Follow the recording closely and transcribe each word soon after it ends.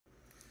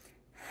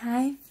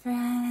Hi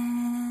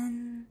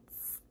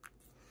friends!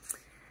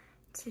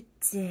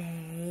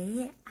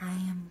 Today I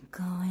am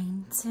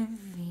going to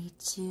read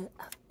you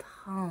a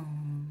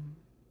poem.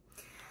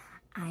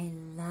 I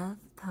love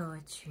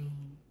poetry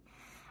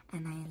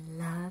and I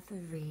love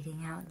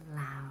reading out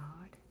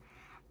loud,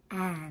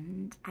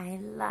 and I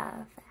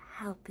love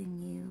helping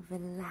you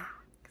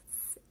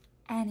relax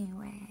any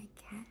way I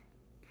can.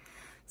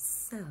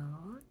 So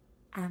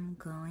I'm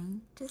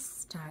going to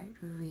start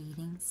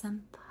reading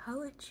some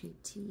poetry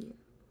to you.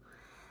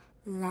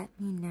 Let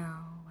me know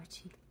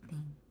what you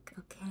think,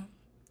 okay?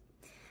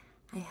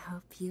 I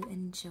hope you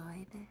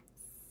enjoy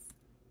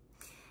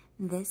this.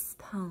 This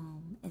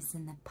poem is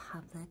in the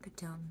public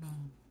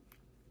domain.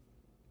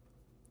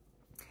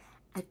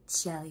 A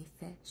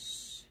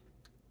Jellyfish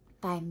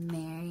by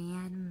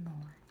Marianne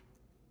Moore.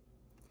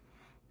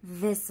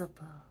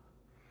 Visible,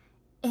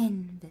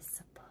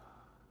 invisible,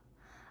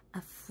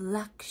 a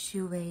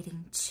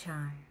fluctuating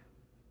charm,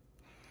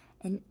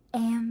 an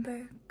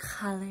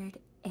amber-colored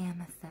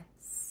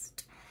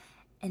amethyst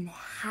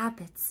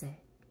inhabits it,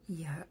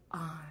 your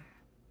arm.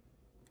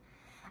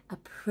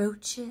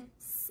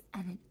 Approaches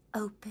and it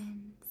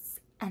opens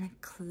and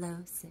it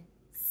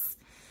closes.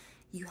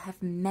 You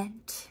have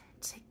meant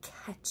to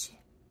catch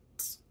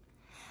it,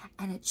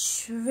 and it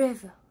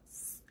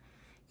shrivels.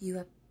 You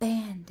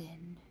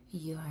abandon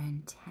your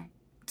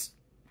intent.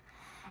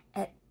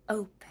 It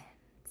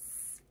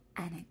opens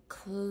and it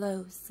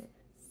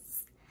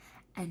closes,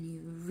 and you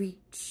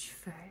reach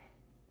for it.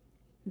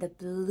 The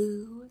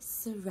blue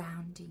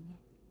surrounding it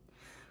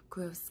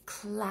grows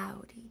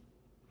cloudy,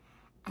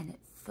 and it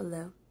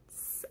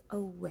floats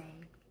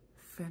away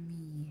from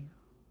you.